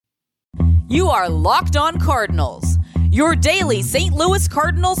You are Locked On Cardinals, your daily St. Louis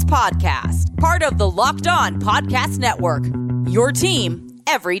Cardinals podcast, part of the Locked On Podcast Network, your team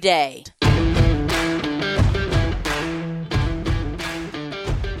every day.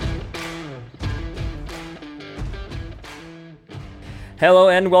 Hello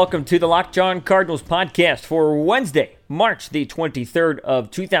and welcome to the Locked On Cardinals podcast for Wednesday, March the 23rd of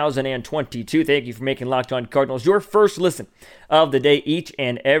 2022. Thank you for making Locked On Cardinals your first listen of the day each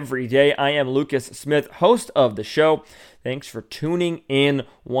and every day. I am Lucas Smith, host of the show. Thanks for tuning in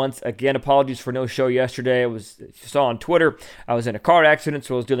once again. Apologies for no show yesterday. If you saw on Twitter, I was in a car accident,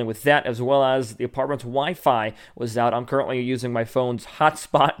 so I was dealing with that, as well as the apartment's Wi-Fi was out. I'm currently using my phone's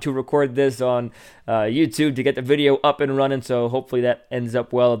hotspot to record this on YouTube to get the video up and running, so hopefully that ends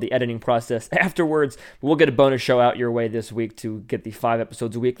up well, the editing process afterwards. But we'll get a bonus show out your way this week to get the 5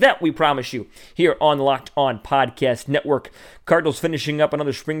 episodes a week that we promise you here on the Locked On Podcast Network. Cardinals finishing up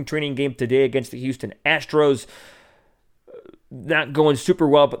another spring training game today against the Houston Astros. Not going super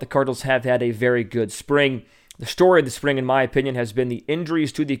well, but the Cardinals have had a very good spring. The story of the spring, in my opinion, has been the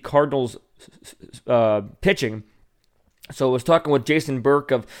injuries to the Cardinals pitching. So I was talking with Jason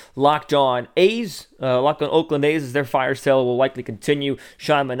Burke of Locked On A's. Locked On Oakland A's, as their fire sale will likely continue.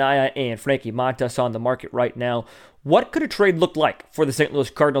 Sean Manaea and Frankie Montas on the market right now. What could a trade look like for the St. Louis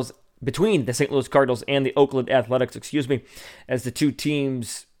Cardinals, between the St. Louis Cardinals and the Oakland Athletics, as the two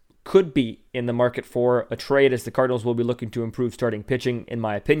teams could be in the market for a trade, as the Cardinals will be looking to improve starting pitching, in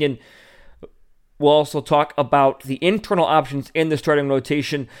my opinion. We'll also talk about the internal options in the starting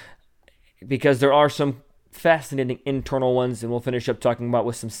rotation, because there are some fascinating internal ones, and we'll finish up talking about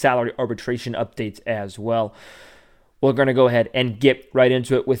with some salary arbitration updates as well. We're going to go ahead and get right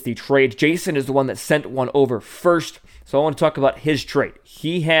into it with the trade. Jason is the one that sent one over first, so I want to talk about his trade.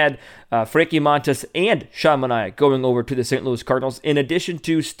 He had Frankie Montas and Sean Manaea going over to the St. Louis Cardinals, in addition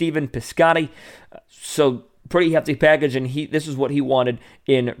to Stephen Piscotty. So pretty hefty package, and this is what he wanted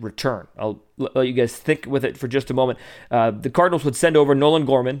in return. I'll let you guys think with it for just a moment. The Cardinals would send over Nolan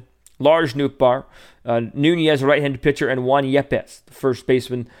Gorman, Lars Nootbaar, Nunez, a right-handed pitcher, and Juan Yepez, the first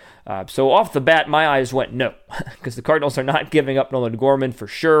baseman. So off the bat, my eyes went no, because the Cardinals are not giving up Nolan Gorman for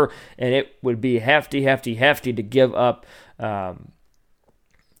sure, and it would be hefty to give up Juan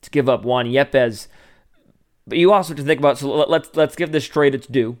Yepez. But you also have to think about, so let's give this trade its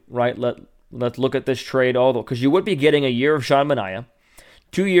due, right? Let's look at this trade, although, because you would be getting a year of Sean Manaea,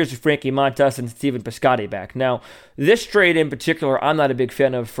 2 years of Frankie Montas, and Stephen Piscotty back. Now, this trade in particular, I'm not a big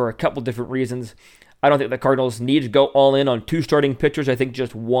fan of for a couple different reasons. I don't think the Cardinals need to go all in on 2 starting pitchers. I think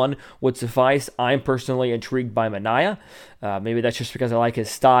just one would suffice. I'm personally intrigued by Manaea. Maybe that's just because I like his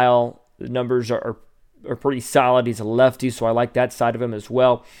style. The numbers are pretty solid. He's a lefty, so I like that side of him as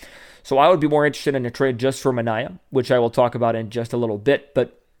well. So I would be more interested in a trade just for Manaea, which I will talk about in just a little bit.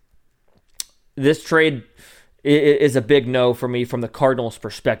 But this trade is a big no for me from the Cardinals'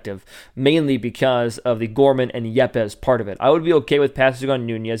 perspective, mainly because of the Gorman and Yepez part of it. I would be okay with passing on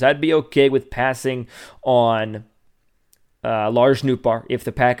Nunez. I'd be okay with passing on Lars Nootbaar if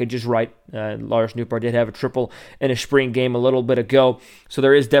the package is right. Lars Nootbaar did have a triple in a spring game a little bit ago, so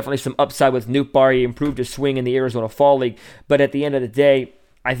there is definitely some upside with Nootbaar. He improved his swing in the Arizona Fall League, but at the end of the day,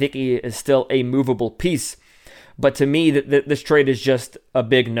 I think he is still a movable piece. But to me, this trade is just a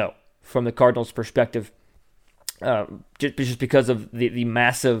big no from the Cardinals' perspective. Just because of the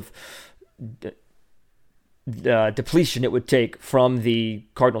massive depletion it would take from the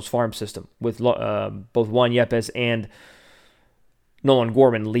Cardinals farm system with both Juan Yepez and Nolan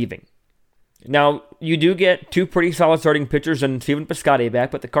Gorman leaving. Now, you do get 2 pretty solid starting pitchers and Stephen Piscotty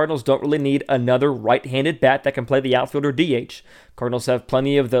back, but the Cardinals don't really need another right-handed bat that can play the outfield or DH. Cardinals have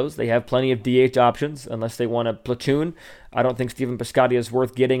plenty of those. They have plenty of DH options unless they want a platoon. I don't think Stephen Piscotty is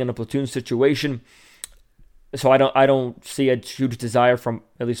worth getting in a platoon situation. So I don't see a huge desire, from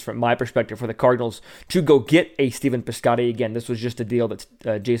at least from my perspective, for the Cardinals to go get a Stephen Piscotty again. This was just a deal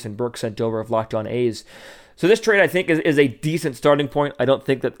that Jason Burke sent over of Locked On A's. So this trade, I think, is a decent starting point. I don't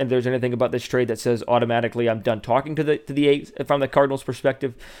think that there's anything about this trade that says automatically I'm done talking to the A's from the Cardinals'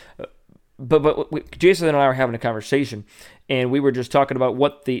 perspective. But Jason and I were having a conversation, and we were just talking about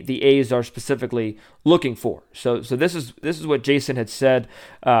what the A's are specifically looking for. So this is what Jason had said.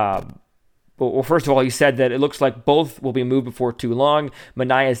 Well, first of all, he said that it looks like both will be moved before too long.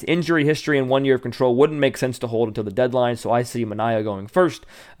 Manaea's injury history and 1 year of control wouldn't make sense to hold until the deadline, so I see Manaea going first.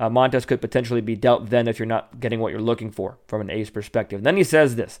 Montas could potentially be dealt then if you're not getting what you're looking for from an A's perspective. And then he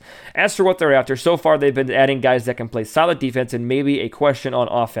says this: as for what they're after, so far they've been adding guys that can play solid defense and maybe a question on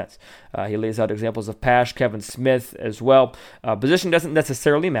offense. He lays out examples of Pash, Kevin Smith as well. Position doesn't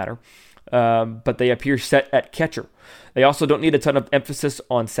necessarily matter. but they appear set at catcher. They also don't need a ton of emphasis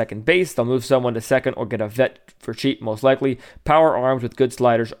on second base. They'll move someone to second or get a vet for cheap, most likely. Power arms with good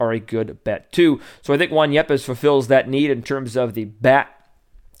sliders are a good bet, too. So I think Juan Yepez fulfills that need in terms of the bat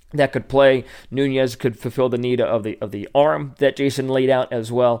that could play. Nunez could fulfill the need of the arm that Jason laid out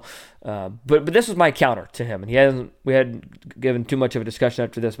as well. But this was my counter to him, and we hadn't given too much of a discussion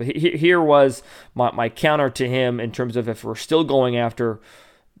after this. But here was my counter to him in terms of if we're still going after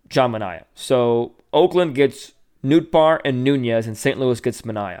Sean Manaea. So Oakland gets Nootbaar and Nunez, and St. Louis gets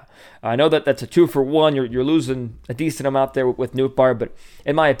Manaea. I know that that's a 2-for-1. You're losing a decent amount there with Nootbaar, but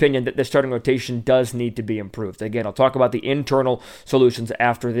in my opinion, the starting rotation does need to be improved. Again, I'll talk about the internal solutions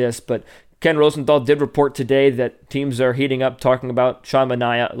after this, but Ken Rosenthal did report today that teams are heating up, talking about Sean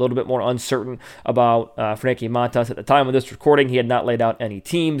Manaea, a little bit more uncertain about Frankie Montas. At the time of this recording, he had not laid out any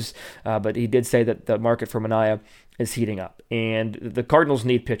teams, but he did say that the market for Manaea is heating up, and the Cardinals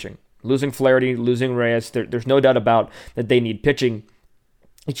need pitching. Losing Flaherty, losing Reyes, there's no doubt about that they need pitching.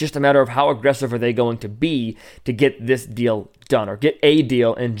 It's just a matter of how aggressive are they going to be to get this deal done, or get a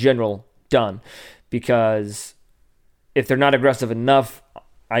deal in general done. Because if they're not aggressive enough,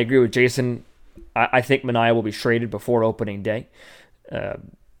 I agree with Jason. I think Manaea will be traded before opening day.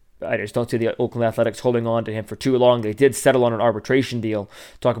 I just don't see the Oakland Athletics holding on to him for too long. They did settle on an arbitration deal.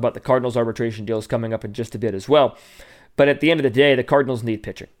 Talk about the Cardinals arbitration deals coming up in just a bit as well. But at the end of the day, the Cardinals need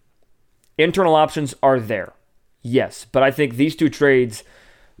pitching. Internal options are there, yes, but I think these two trades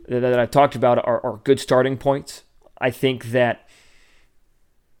that I talked about are good starting points. I think that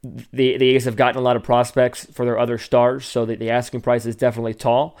the A's have gotten a lot of prospects for their other stars, so that the asking price is definitely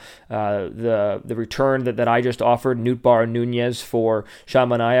tall. The return that I just offered, Nootbaar and Nunez for Sean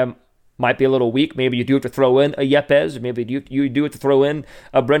Manaea, might be a little weak. Maybe you do have to throw in a Yepez, maybe you do have to throw in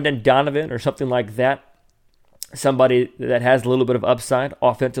a Brendan Donovan or something like that. Somebody that has a little bit of upside,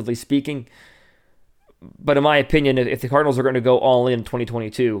 offensively speaking. But in my opinion, if the Cardinals are going to go all in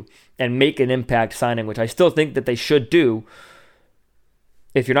 2022 and make an impact signing, which I still think that they should do,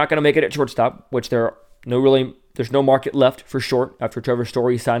 if you're not going to make it at shortstop, which there's no market left for short after Trevor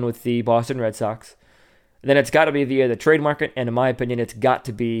Story signed with the Boston Red Sox, then it's got to be via the trade market, and in my opinion, it's got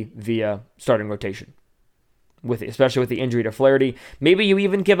to be via starting rotation. Especially with the injury to Flaherty. Maybe you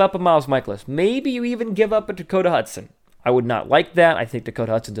even give up a Miles Mikolas. Maybe you even give up a Dakota Hudson. I would not like that. I think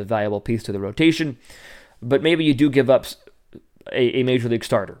Dakota Hudson's a valuable piece to the rotation. But maybe you do give up a major league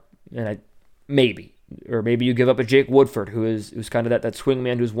starter. Maybe. Or maybe you give up a Jake Woodford, who's kind of that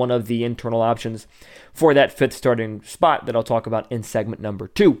swingman, who's one of the internal options for that fifth starting spot that I'll talk about in segment number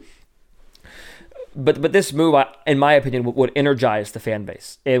 2. But this move, in my opinion, would energize the fan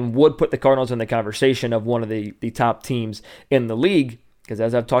base and would put the Cardinals in the conversation of one of the top teams in the league. Because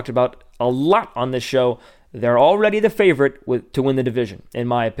as I've talked about a lot on this show, they're already the favorite to win the division, in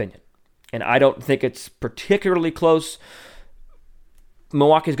my opinion. And I don't think it's particularly close.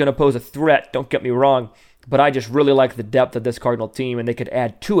 Milwaukee's going to pose a threat, don't get me wrong. But I just really like the depth of this Cardinal team, and they could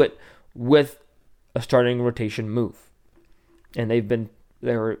add to it with a starting rotation move. And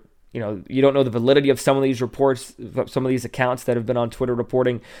you don't know the validity of some of these reports, some of these accounts that have been on Twitter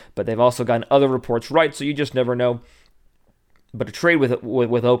reporting, but they've also gotten other reports right, so you just never know. But a trade with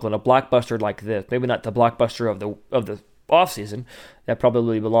Oakland, a blockbuster like this, maybe not the blockbuster of the offseason, that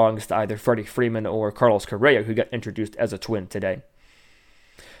probably belongs to either Freddie Freeman or Carlos Correa, who got introduced as a Twin today.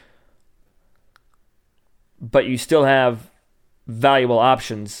 But you still have valuable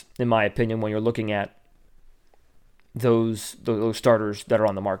options, in my opinion, when you're looking at those starters that are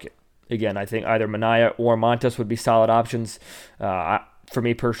on the market. Again, I think either Manaea or Montas would be solid options. For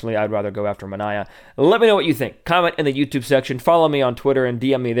me personally, I'd rather go after Manaea. Let me know what you think. Comment in the YouTube section. Follow me on Twitter and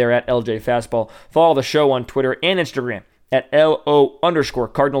DM me there at LJFastball. Follow the show on Twitter and Instagram at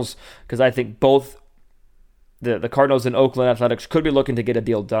LO_Cardinals, because I think both the Cardinals and Oakland Athletics could be looking to get a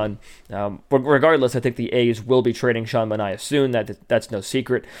deal done. Regardless, I think the A's will be trading Sean Manaea soon. That's no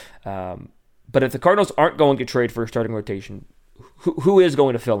secret. But if the Cardinals aren't going to trade for a starting rotation, who is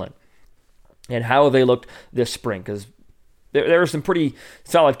going to fill in? And how have they looked this spring? Because there are some pretty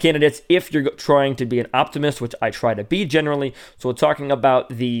solid candidates if you're trying to be an optimist, which I try to be generally. So we're talking about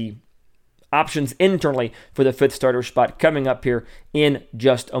the options internally for the fifth starter spot coming up here in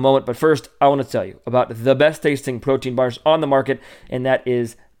just a moment. But first, I want to tell you about the best tasting protein bars on the market, and that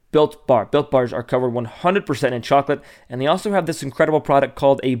is Built Bar. Built Bars are covered 100% in chocolate, and they also have this incredible product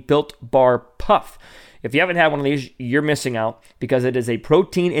called a Built Bar Puff. If you haven't had one of these, you're missing out, because it is a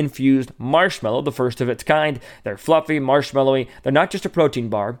protein-infused marshmallow, the first of its kind. They're fluffy, marshmallowy. They're not just a protein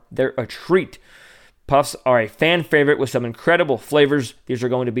bar. They're a treat. Puffs are a fan favorite with some incredible flavors. These are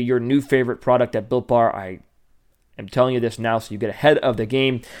going to be your new favorite product at Built Bar. I I'm telling you this now so you get ahead of the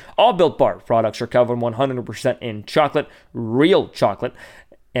game. All Built Bar products are covered 100% in chocolate, real chocolate.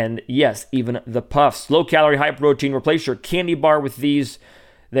 And yes, even the puffs. Low calorie, high protein. Replace your candy bar with these.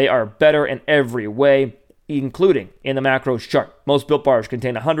 They are better in every way, including in the macros chart. Most Built Bars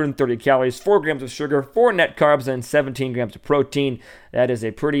contain 130 calories, 4 grams of sugar, 4 net carbs, and 17 grams of protein. That is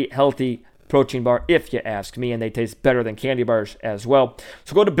a pretty healthy protein bar, if you ask me, and they taste better than candy bars as well.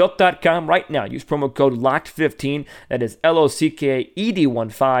 So go to Built.com right now. Use promo code LOCKED15. That is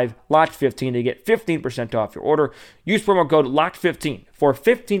LOCKED15, LOCKED15 to get 15% off your order. Use promo code LOCKED15 for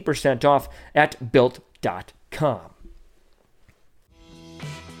 15% off at Built.com.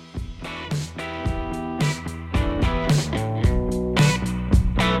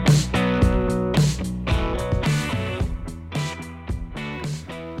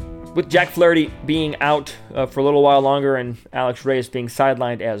 With Jack Flaherty being out for a little while longer and Alex Reyes being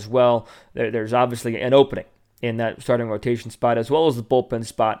sidelined as well, there's obviously an opening in that starting rotation spot as well as the bullpen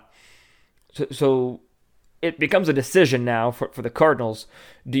spot. So it becomes a decision now for the Cardinals.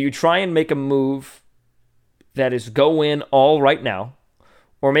 Do you try and make a move that is go in all right now,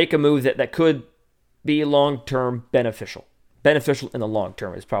 or make a move that could be long-term beneficial? Beneficial in the long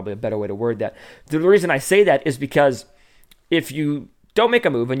term is probably a better way to word that. The reason I say that is because if you don't make a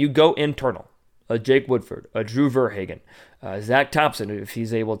move and you go internal, a Jake Woodford, a Drew Verhagen, Zach Thompson, if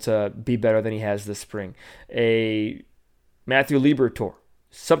he's able to be better than he has this spring, a Matthew Liberatore,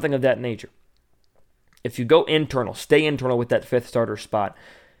 something of that nature. If you go internal, stay internal with that fifth starter spot,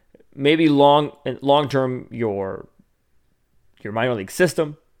 maybe long term your minor league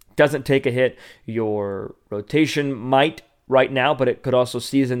system doesn't take a hit. Your rotation might right now, but it could also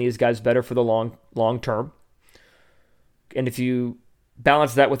season these guys better for the long term. And if you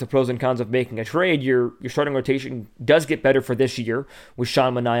balance that with the pros and cons of making a trade, your starting rotation does get better for this year with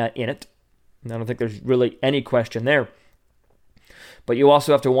Sean Manaea in it. And I don't think there's really any question there. But you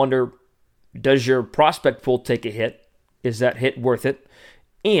also have to wonder, does your prospect pool take a hit? Is that hit worth it?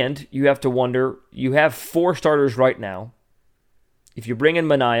 And you have to wonder, you have 4 starters right now. If you bring in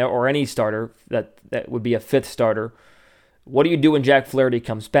Manaea or any starter, that would be a 5th starter, what do you do when Jack Flaherty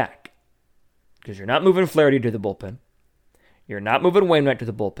comes back? Because you're not moving Flaherty to the bullpen. You're not moving Wainwright to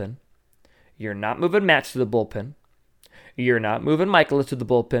the bullpen. You're not moving Matz to the bullpen. You're not moving Michaelis to the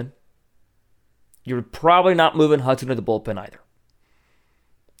bullpen. You're probably not moving Hudson to the bullpen either.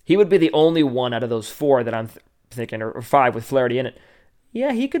 He would be the only one out of those 4 that I'm thinking, or 5 with Flaherty in it.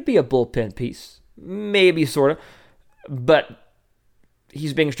 Yeah, he could be a bullpen piece. Maybe, sort of. But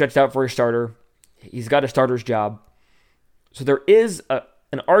he's being stretched out for a starter. He's got a starter's job. So there is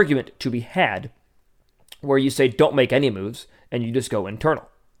an argument to be had where you say don't make any moves and you just go internal,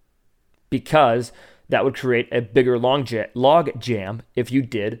 because that would create a bigger log jam if you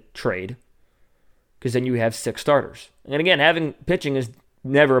did trade, because then you have 6 starters. And again, having pitching is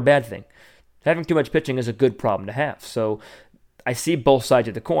never a bad thing. Having too much pitching is a good problem to have. So I see both sides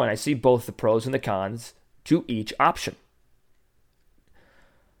of the coin. I see both the pros and the cons to each option.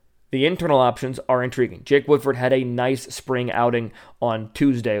 The internal options are intriguing. Jake Woodford had a nice spring outing on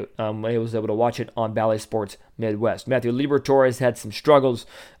Tuesday. I was able to watch it on Bally Sports Midwest. Matthew Liberatore has had some struggles.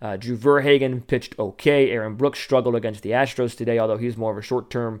 Drew Verhagen pitched okay. Aaron Brooks struggled against the Astros today, although he's more of a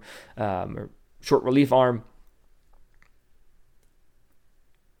short-term, short relief arm.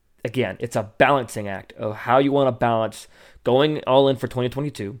 Again, it's a balancing act of how you want to balance going all in for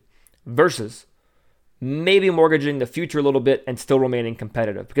 2022 versus maybe mortgaging the future a little bit and still remaining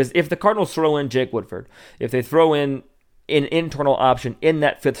competitive. Because if the Cardinals throw in Jake Woodford, if they throw in an internal option in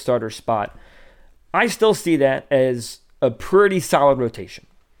that 5th starter spot, I still see that as a pretty solid rotation.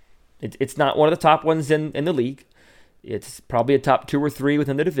 It's not one of the top ones in the league. It's probably a top 2 or 3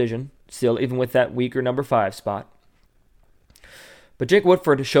 within the division, still, even with that weaker number 5 spot. But Jake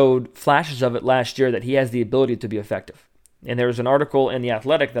Woodford showed flashes of it last year that he has the ability to be effective. And there was an article in The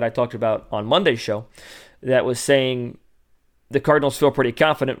Athletic that I talked about on Monday's show that was saying the Cardinals feel pretty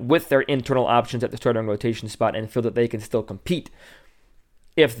confident with their internal options at the starting rotation spot and feel that they can still compete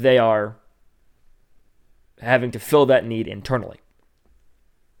if they are having to fill that need internally.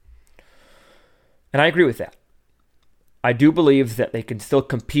 And I agree with that. I do believe that they can still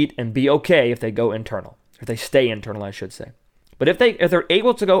compete and be okay if they go internal, if they stay internal, I should say. But if they're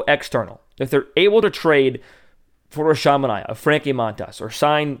able to go external, if they're able to trade for a Sean Manaea, a Frankie Montas, or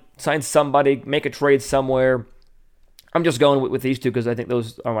sign somebody, make a trade somewhere. I'm just going with these 2 because I think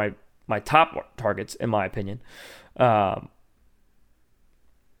those are my top targets, in my opinion. Then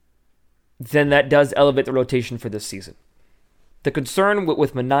that does elevate the rotation for this season. The concern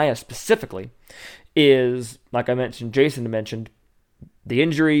with Manaea specifically is, like I mentioned, Jason mentioned, the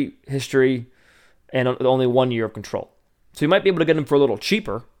injury history and only 1 year of control. So you might be able to get him for a little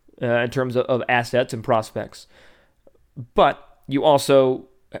cheaper in terms of assets and prospects. But you also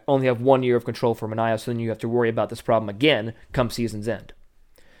only have 1 year of control for Manaea, so then you have to worry about this problem again come season's end.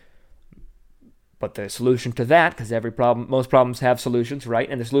 But the solution to that, because most problems have solutions, right?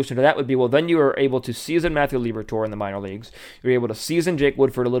 And the solution to that would be, well, then you are able to season Matthew Liberatore in the minor leagues. You're able to season Jake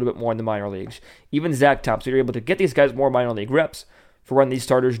Woodford a little bit more in the minor leagues. Even Zach Thompson, you're able to get these guys more minor league reps for when these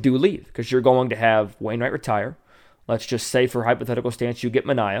starters do leave, because you're going to have Wainwright retire. Let's just say, for hypothetical stance, you get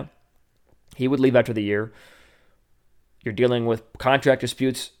Manaea. He would leave after the year. You're dealing with contract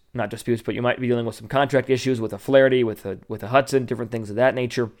disputes, not disputes, but you might be dealing with some contract issues with a Flaherty, with a Hudson, different things of that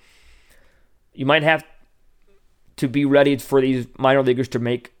nature. You might have to be ready for these minor leaguers to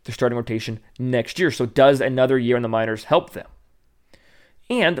make the starting rotation next year. So does another year in the minors help them?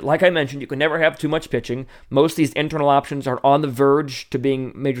 And like I mentioned, you can never have too much pitching. Most of these internal options are on the verge to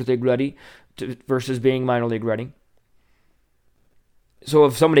being major league ready versus being minor league ready. So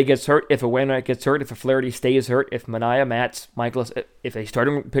if somebody gets hurt, if a Wainwright gets hurt, if a Flaherty stays hurt, if Manaea, Matz, Michaelis, if a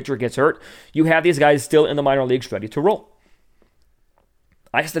starting pitcher gets hurt, you have these guys still in the minor leagues ready to roll.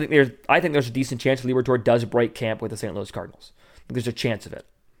 I think there's a decent chance Liberatore does break camp with the St. Louis Cardinals. There's a chance of it.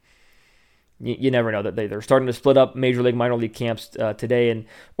 You never know. That they're starting to split up major league, minor league camps today and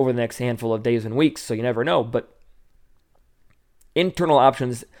over the next handful of days and weeks, so you never know. But internal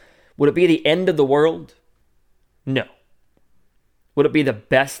options, would it be the end of the world? No. Would it be the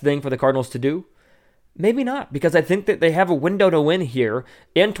best thing for the Cardinals to do? Maybe not, because I think that they have a window to win here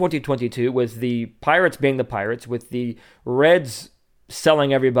in 2022 with the Pirates being the Pirates, with the Reds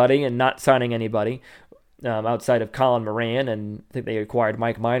selling everybody and not signing anybody outside of Colin Moran, and I think they acquired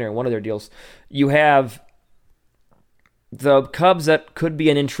Mike Minor in one of their deals. You have the Cubs that could be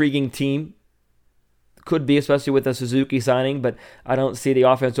an intriguing team, could be, especially with the Suzuki signing, but I don't see the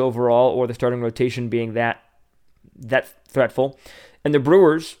offense overall or the starting rotation being that threatful. And the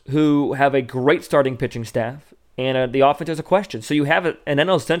Brewers, who have a great starting pitching staff, and the offense is a question. So you have an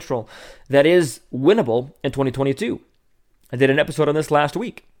NL Central that is winnable in 2022. I did an episode on this last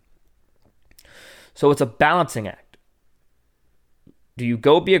week. So it's a balancing act. Do you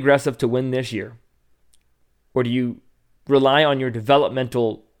go be aggressive to win this year? Or do you rely on your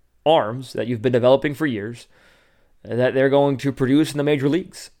developmental arms that you've been developing for years, that they're going to produce in the major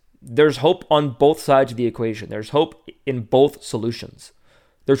leagues? There's hope on both sides of the equation. There's hope in both solutions.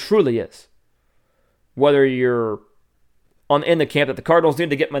 There truly is. Whether you're in the camp that the Cardinals need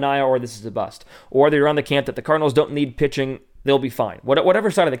to get Manaea or this is a bust, or whether you're on the camp that the Cardinals don't need pitching, they'll be fine. Whatever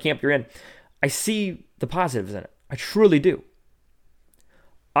side of the camp you're in, I see the positives in it. I truly do.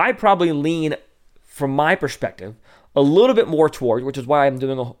 I probably lean, from my perspective, a little bit more toward, which is why I'm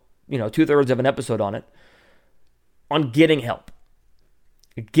doing 2/3 of an episode on it, on getting help.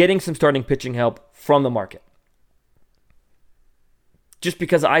 Getting some starting pitching help from the market. Just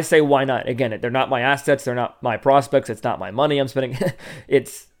because I say, why not? Again, they're not my assets, they're not my prospects, it's not my money I'm spending. So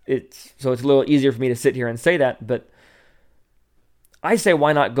it's a little easier for me to sit here and say that, but I say,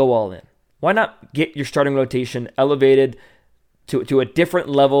 why not go all in? Why not get your starting rotation elevated to a different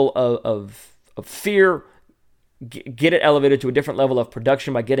level of fear? Get it elevated to a different level of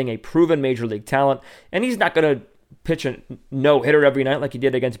production by getting a proven major league talent. And he's not going to pitch a no-hitter every night like he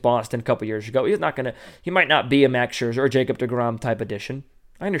did against Boston a couple years ago. He might not be a Max Scherzer or Jacob deGrom type addition.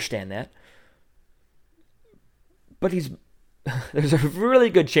 I understand that. But there's a really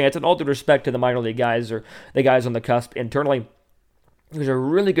good chance, and all due respect to the minor league guys or the guys on the cusp internally, there's a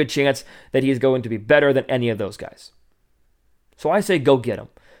really good chance that he's going to be better than any of those guys. So I say go get him.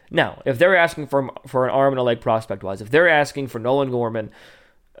 Now, if they're asking for an arm and a leg prospect-wise, if they're asking for Nolan Gorman,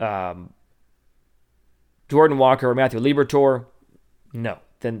 Jordan Walker or Matthew Liberatore, no.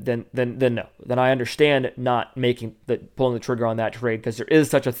 Then no. Then I understand not pulling the trigger on that trade, because there is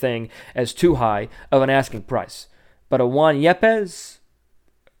such a thing as too high of an asking price. But a Juan Yepez,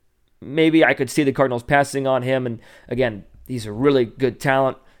 maybe I could see the Cardinals passing on him. And again, he's a really good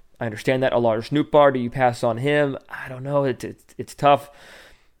talent. I understand that. A Lars Nootbaar, do you pass on him? I don't know. It's tough.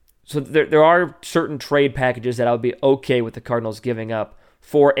 So there are certain trade packages that I would be okay with the Cardinals giving up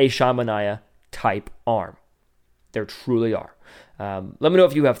for a Sean Manaea type arm. There truly are. Let me know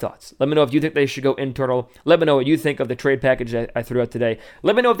if you have thoughts. Let me know if you think they should go internal. Let me know what you think of the trade package that I threw out today.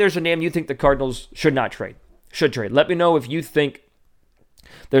 Let me know if there's a name you think the Cardinals should not trade. Should trade. Let me know if you think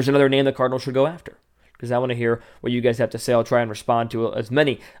there's another name the Cardinals should go after, because I want to hear what you guys have to say. I'll try and respond to as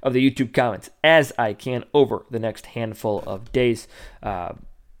many of the YouTube comments as I can over the next handful of days.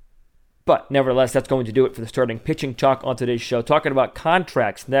 But nevertheless, that's going to do it for the starting pitching talk on today's show. Talking about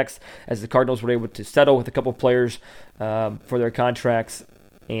contracts next, as the Cardinals were able to settle with a couple players for their contracts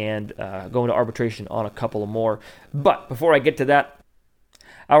and going to arbitration on a couple more. But before I get to that,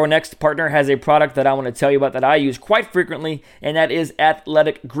 our next partner has a product that I want to tell you about that I use quite frequently, and that is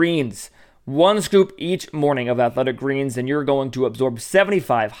Athletic Greens. One scoop each morning of Athletic Greens, and you're going to absorb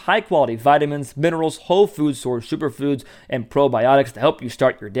 75 high-quality vitamins, minerals, whole food source superfoods, and probiotics to help you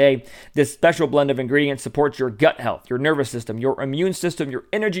start your day. This special blend of ingredients supports your gut health, your nervous system, your immune system, your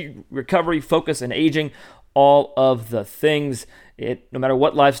energy, recovery, focus, and aging, all of the things. No matter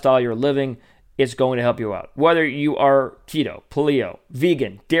what lifestyle you're living, it's going to help you out. Whether you are keto, paleo,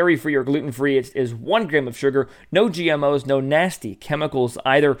 vegan, dairy-free, or gluten-free, it is 1 gram of sugar, no GMOs, no nasty chemicals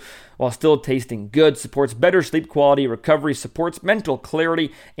either, while still tasting good, supports better sleep quality, recovery, supports mental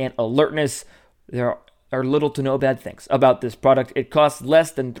clarity and alertness. There are little to no bad things about this product. It costs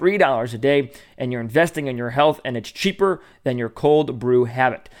less than $3 a day, and you're investing in your health, and it's cheaper than your cold brew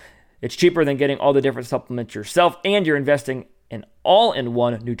habit. It's cheaper than getting all the different supplements yourself, and you're investing an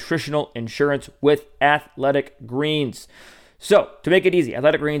all-in-one nutritional insurance with Athletic Greens. So, to make it easy,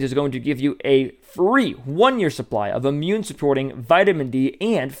 Athletic Greens is going to give you a free 1-year supply of immune-supporting vitamin D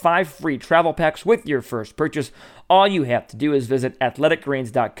and 5 free travel packs with your first purchase. All you have to do is visit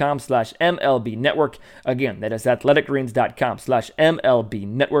athleticgreens.com/MLB Network. Again, that is athleticgreens.com/MLB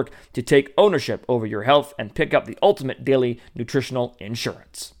Network to take ownership over your health and pick up the ultimate daily nutritional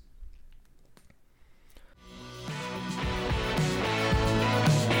insurance.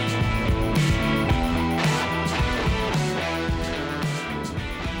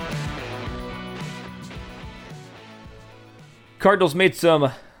 Cardinals made some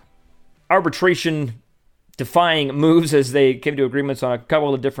arbitration-defying moves as they came to agreements on a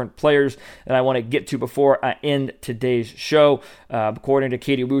couple of different players that I want to get to before I end today's show. According to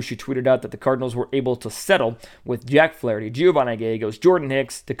Katie Woo, she tweeted out that the Cardinals were able to settle with Jack Flaherty, Giovanni Gallegos, Jordan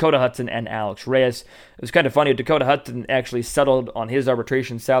Hicks, Dakota Hudson, and Alex Reyes. It was kind of funny. Dakota Hudson actually settled on his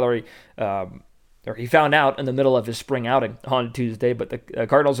arbitration salary, or he found out in the middle of his spring outing on Tuesday, but the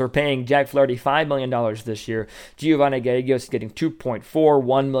Cardinals are paying Jack Flaherty $5 million this year. Giovanni Gallegos is getting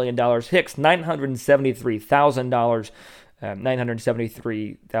 $2.41 million. Hicks, $973,000,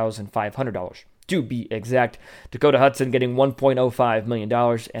 $973,500 to be exact. Dakota Hudson getting $1.05 million,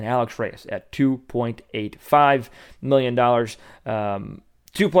 and Alex Reyes at $2.85 million.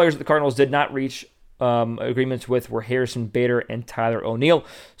 Two players that the Cardinals did not reach agreements with were Harrison Bader and Tyler O'Neill.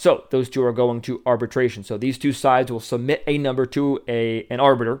 So those two are going to arbitration. So these two sides will submit a number to an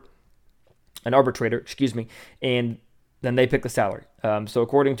arbitrator, and then they pick the salary. So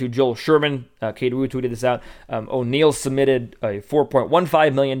according to Joel Sherman, Katie Woo tweeted this out, O'Neill submitted a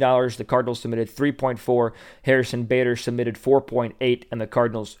 $4.15 million. The Cardinals submitted $3.4. Harrison Bader submitted $4.8, and the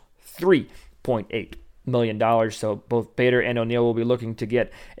Cardinals $3.8 million. So both Bader and O'Neill will be looking to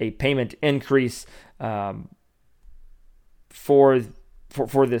get a payment increase for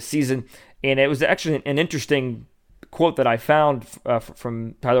this season. And it was actually an interesting quote that I found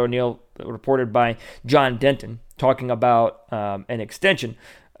from Tyler O'Neill, reported by John Denton, talking about an extension,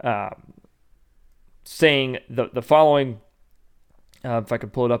 saying the following, if I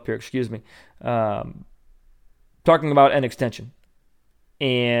could pull it up here, excuse me, talking about an extension,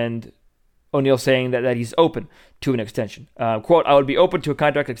 and O'Neill saying that he's open to an extension. Quote, I would be open to a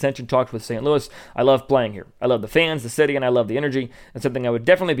contract extension talks with St. Louis. I love playing here. I love the fans, the city, and I love the energy. It's something I would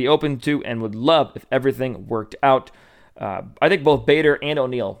definitely be open to and would love if everything worked out. I think both Bader and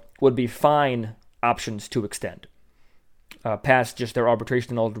O'Neill would be fine options to extend past just their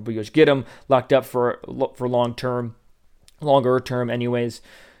arbitration eligible years. Get them locked up for longer term anyways.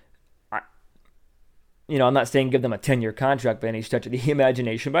 I'm not saying give them a 10-year contract by any stretch of the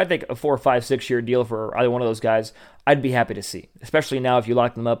imagination, but I think a 4, 5, 6-year deal for either one of those guys, I'd be happy to see, especially now if you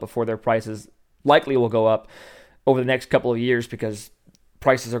lock them up before their prices likely will go up over the next couple of years, because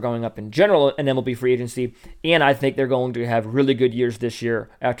prices are going up in general in MLB free agency, and I think they're going to have really good years this year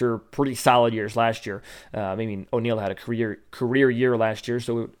after pretty solid years last year. O'Neill had a career year last year,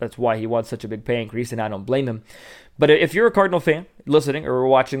 so that's why he wants such a big pay increase, and I don't blame him. But if you're a Cardinal fan listening or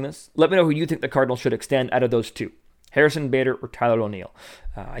watching this, let me know who you think the Cardinals should extend out of those two, Harrison Bader or Tyler O'Neill.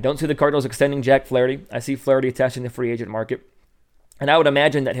 I don't see the Cardinals extending Jack Flaherty. I see Flaherty attaching the free agent market, and I would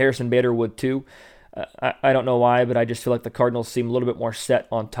imagine that Harrison Bader would too. I don't know why, but I just feel like the Cardinals seem a little bit more set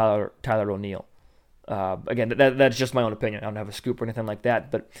on Tyler O'Neill. Again, that's just my own opinion. I don't have a scoop or anything like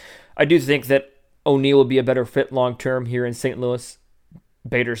that, but I do think that O'Neill will be a better fit long-term here in St. Louis.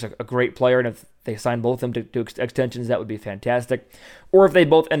 Bader's a great player, and if they sign both of them to extensions, that would be fantastic. Or if they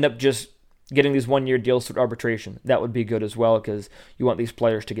both end up just getting these one-year deals through arbitration, that would be good as well, because you want these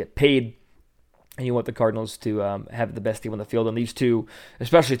players to get paid, and you want the Cardinals to have the best team on the field. And these two,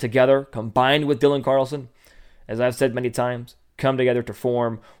 especially together, combined with Dylan Carlson, as I've said many times, come together to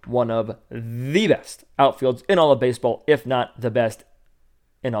form one of the best outfields in all of baseball, if not the best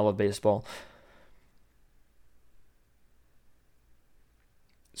in all of baseball.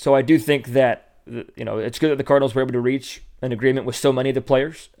 So I do think that, it's good that the Cardinals were able to reach an agreement with so many of the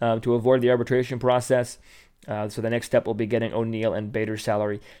players to avoid the arbitration process. So the next step will be getting O'Neill and Bader's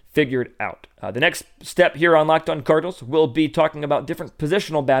salary figured out. The next step here on Locked On Cardinals will be talking about different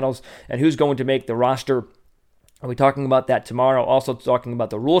positional battles and who's going to make the roster. I'll be talking about that tomorrow. Also talking about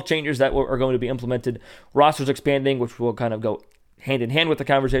the rule changes that are going to be implemented. Rosters expanding, which will kind of go hand in hand with the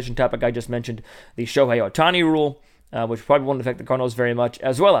conversation topic I just mentioned. The Shohei Ohtani rule, which probably won't affect the Cardinals very much,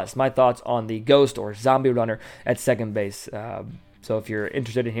 as well as my thoughts on the ghost or zombie runner at second base. So if you're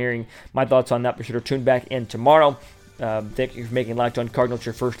interested in hearing my thoughts on that, be sure to tune back in tomorrow. Thank you for making Locked On Cardinals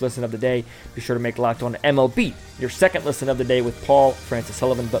your first listen of the day. Be sure to make Locked On MLB your second listen of the day with Paul Francis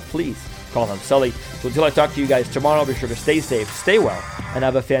Sullivan, but please call him Sully. So until I talk to you guys tomorrow, be sure to stay safe, stay well, and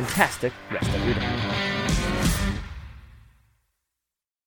have a fantastic rest of your day.